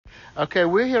Okay,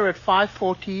 we're here at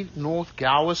 540 North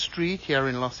Gower Street here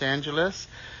in Los Angeles.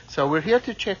 So we're here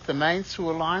to check the main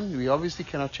sewer line. We obviously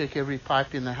cannot check every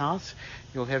pipe in the house.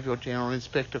 You'll have your general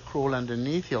inspector crawl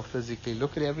underneath. He'll physically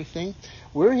look at everything.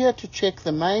 We're here to check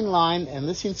the main line, and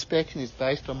this inspection is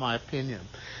based on my opinion.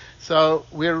 So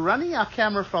we're running our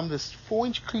camera from this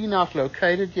 4-inch cleanout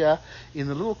located here in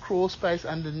the little crawl space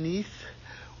underneath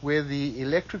where the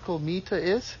electrical meter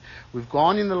is. We've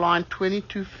gone in the line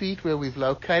 22 feet where we've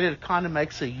located. It kind of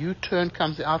makes a U-turn,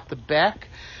 comes out the back,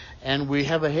 and we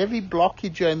have a heavy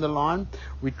blockage here in the line.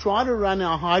 We try to run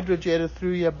our hydrojetter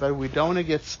through here, but we don't want to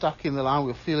get stuck in the line.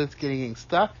 We'll feel it's getting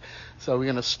stuck. So we're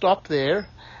going to stop there,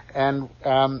 and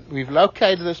we've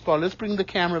located this spot. Let's bring the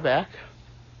camera back.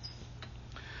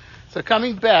 So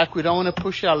coming back, we don't want to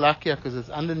push our luck here because it's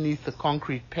underneath the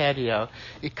concrete patio.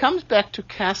 It comes back to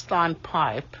cast iron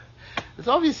pipe. It's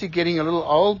obviously getting a little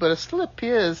old, but it still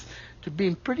appears to be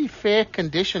in pretty fair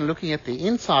condition looking at the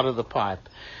inside of the pipe.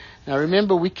 Now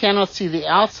remember, we cannot see the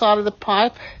outside of the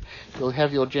pipe. You'll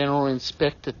have your general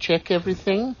inspector check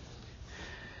everything.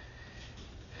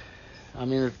 I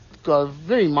mean, it's got a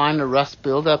very minor rust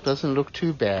buildup, doesn't look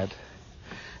too bad.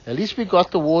 At least we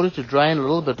got the water to drain a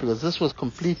little bit because this was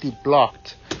completely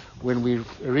blocked when we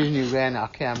originally ran our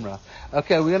camera.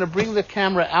 Okay, we're going to bring the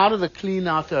camera out of the clean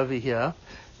out over here.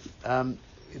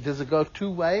 Does it go two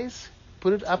ways?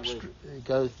 Put it up. It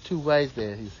goes two ways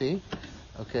there, you see?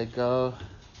 Okay, go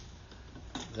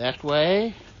that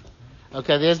way.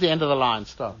 Okay, there's the end of the line.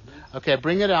 Stop. Okay,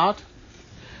 bring it out.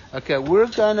 Okay, we're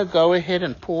going to go ahead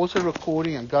and pause the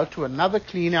recording and go to another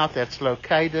clean out that's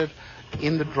located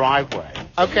in the driveway.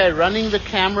 Okay, running the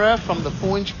camera from the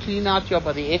 4-inch clean out here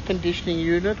by the air conditioning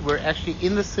unit. We're actually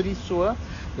in the city sewer.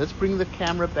 Let's bring the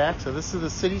camera back. So this is the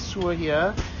city sewer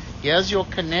here. Here's your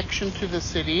connection to the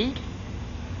city.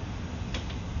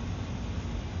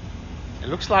 It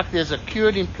looks like there's a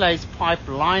cured in place pipe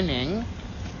lining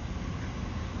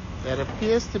that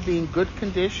appears to be in good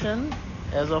condition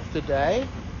as of today.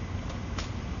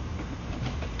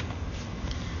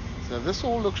 So this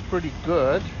all looks pretty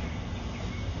good.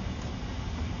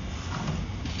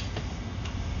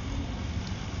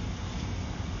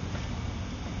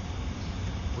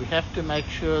 We have to make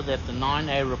sure that the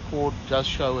 9A report does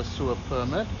show a sewer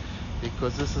permit,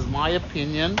 because this is my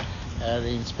opinion. The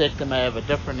inspector may have a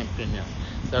different opinion.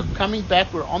 So coming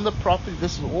back, we're on the property.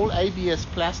 This is all ABS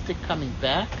plastic coming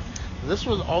back. This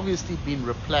was obviously been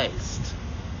replaced.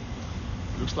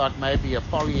 Looks like maybe a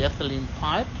polyethylene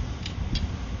pipe.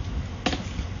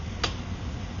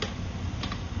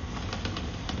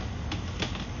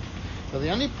 So the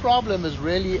only problem is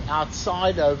really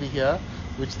outside over here,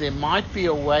 which there might be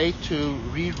a way to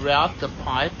reroute the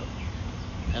pipe,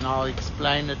 and I'll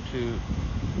explain it to.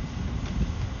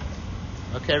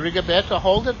 Okay, Rigoberto,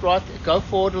 hold it right, go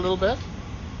forward a little bit.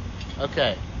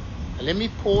 Okay, let me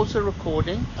pause the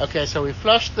recording. Okay, so we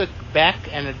flushed the back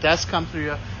and it does come through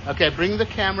here. Okay, bring the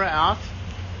camera out.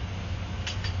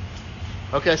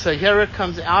 Okay, so here it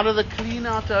comes out of the clean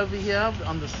out over here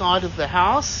on the side of the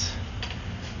house.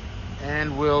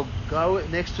 And we'll go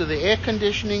next to the air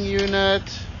conditioning unit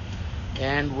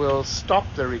and we'll stop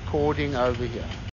the recording over here.